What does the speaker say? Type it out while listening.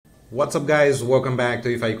What's up guys, welcome back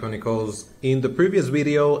to DeFi Chronicles. In the previous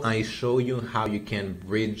video I showed you how you can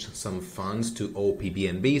bridge some funds to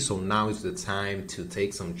opBNB, so now is the time to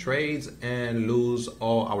take some trades and lose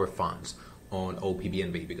all our funds on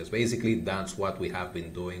opBNB, because basically that's what we have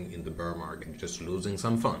been doing in the bear market, just losing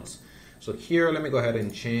some funds. So here let me go ahead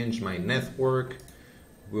and change my network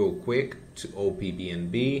real quick to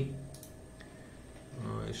opBNB.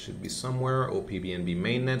 It should be somewhere, opBNB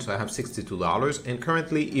Mainnet. So I have $62, and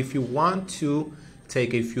currently if you want to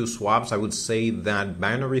take a few swaps, I would say that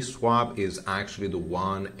binary swap is actually the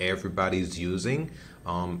one everybody's using.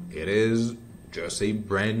 It is just a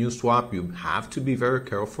brand new swap. You have to be very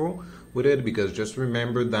careful with it, because just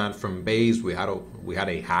remember that from base we had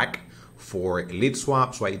a hack for elite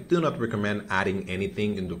swap, so I do not recommend adding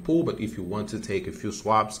anything in the pool, but if you want to take a few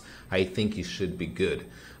swaps, I think it should be good.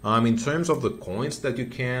 In terms of the coins that you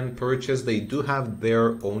can purchase, they do have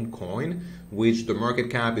their own coin, which the market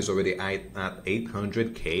cap is already at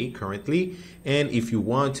 800k currently. And if you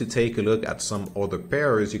want to take a look at some other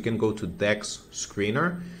pairs, you can go to Dex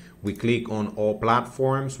Screener. We click on all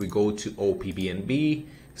platforms, we go to opBNB,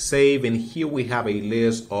 save, and here we have a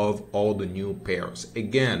list of all the new pairs.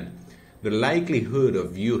 Again, the likelihood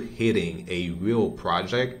of you hitting a real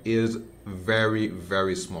project is very,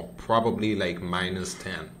 very small, probably like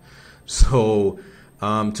 -10. So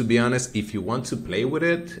to be honest, if you want to play with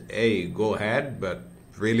it, hey, go ahead, but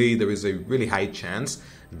really there is a really high chance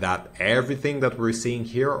that everything that we're seeing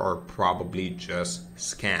here are probably just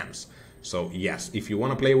scams. So yes, if you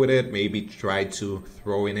want to play with it, maybe try to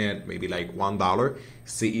throw in it maybe like $1,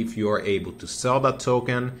 see if you are able to sell that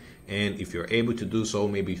token, and if you're able to do so,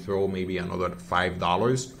 maybe throw maybe another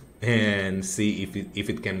 $5 and see if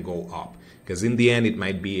it can go up, because in the end it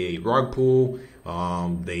might be a rug pull.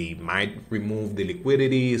 They might remove the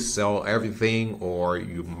liquidity, sell everything, or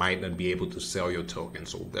you might not be able to sell your token.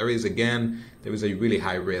 So there is a really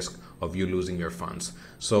high risk of you losing your funds.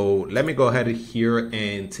 So let me go ahead here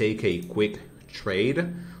and take a quick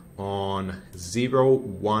trade on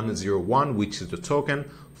 0101, which is the token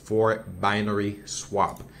for binary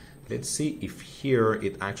swap. Let's see if here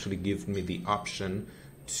it actually gives me the option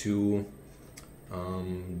to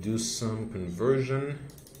do some conversion.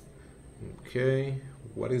 Okay,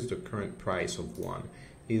 what is the current price of one?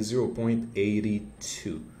 Is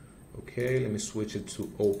 0.82. Okay, let me switch it to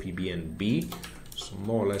opBNB. So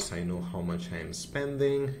more or less I know how much I am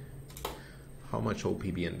spending. How much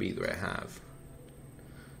opBNB do I have?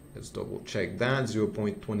 Let's double check that.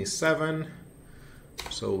 0.27.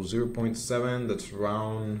 So 0.7, that's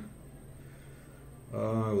around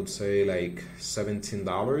I would say like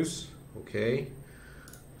 $17. Okay,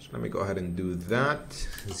 so let me go ahead and do that.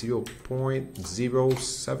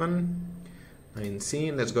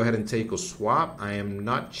 0.0719. Let's go ahead and take a swap. I am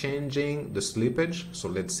not changing the slippage, so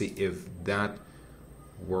let's see if that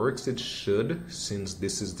works. It should, since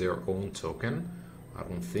this is their own token. I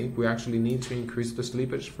don't think we actually need to increase the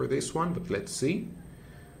slippage for this one, but let's see.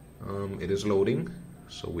 It is loading,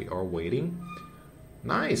 so we are waiting.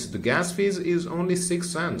 Nice, the gas fees is only 6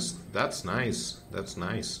 cents. That's nice, that's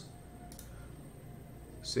nice.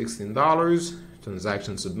 $16,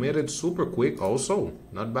 transaction submitted, super quick also,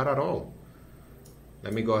 not bad at all.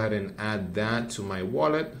 Let me go ahead and add that to my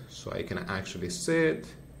wallet so I can actually see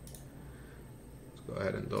it. Let's go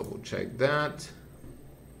ahead and double check that.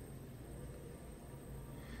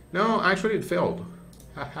 No, actually it failed.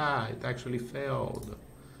 Haha, it actually failed.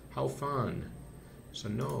 How fun. So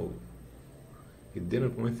no, it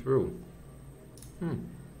didn't went through.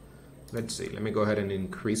 Let's see, let me go ahead and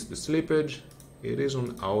increase the slippage. It is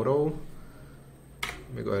on auto.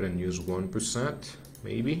 Let me go ahead and use 1%,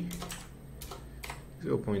 maybe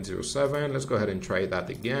 0.07. Let's go ahead and try that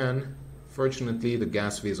again. Fortunately, the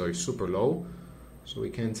gas fees are super low, so we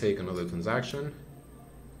can take another transaction.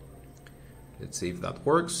 Let's see if that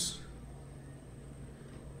works.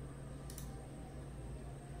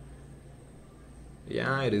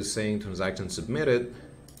 Yeah, it is saying transaction submitted,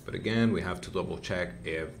 but again, we have to double check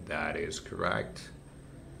if that is correct.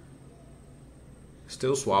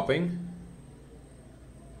 Still swapping.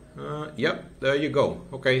 Yep, there you go.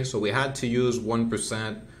 Okay, so we had to use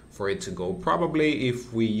 1% for it to go. Probably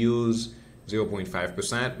if we use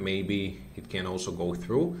 0.5%, maybe it can also go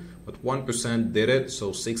through, but 1% did it,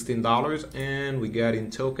 so $16, and we got in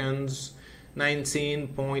tokens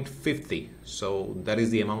 19.50. So that is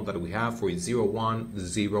the amount that we have for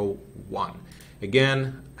 0101.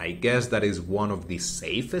 Again, I guess that is one of the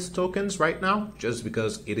safest tokens right now, just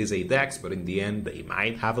because it is a DEX, but in the end they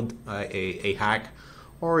might have a hack,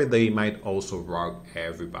 or they might also rug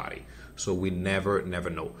everybody. So we never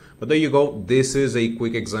know. But there you go. This is a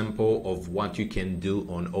quick example of what you can do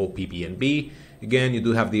on opBNB. Again, you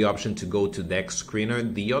do have the option to go to Dex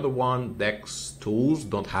Screener. The other one, Dex Tools,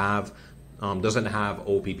 doesn't have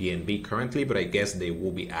opBNB currently, but I guess they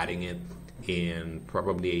will be adding it in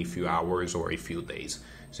probably a few hours or a few days.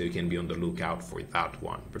 So you can be on the lookout for that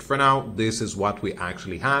one. But for now, this is what we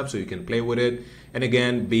actually have, so you can play with it. And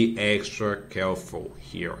again, be extra careful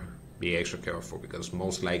here. Be extra careful because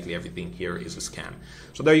most likely everything here is a scam.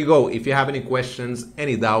 So there you go. If you have any questions,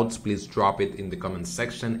 any doubts, please drop it in the comment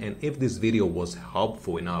section. And if this video was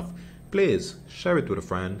helpful enough, please share it with a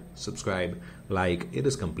friend, subscribe, like. It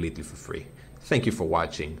is completely for free. Thank you for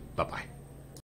watching. Bye-bye.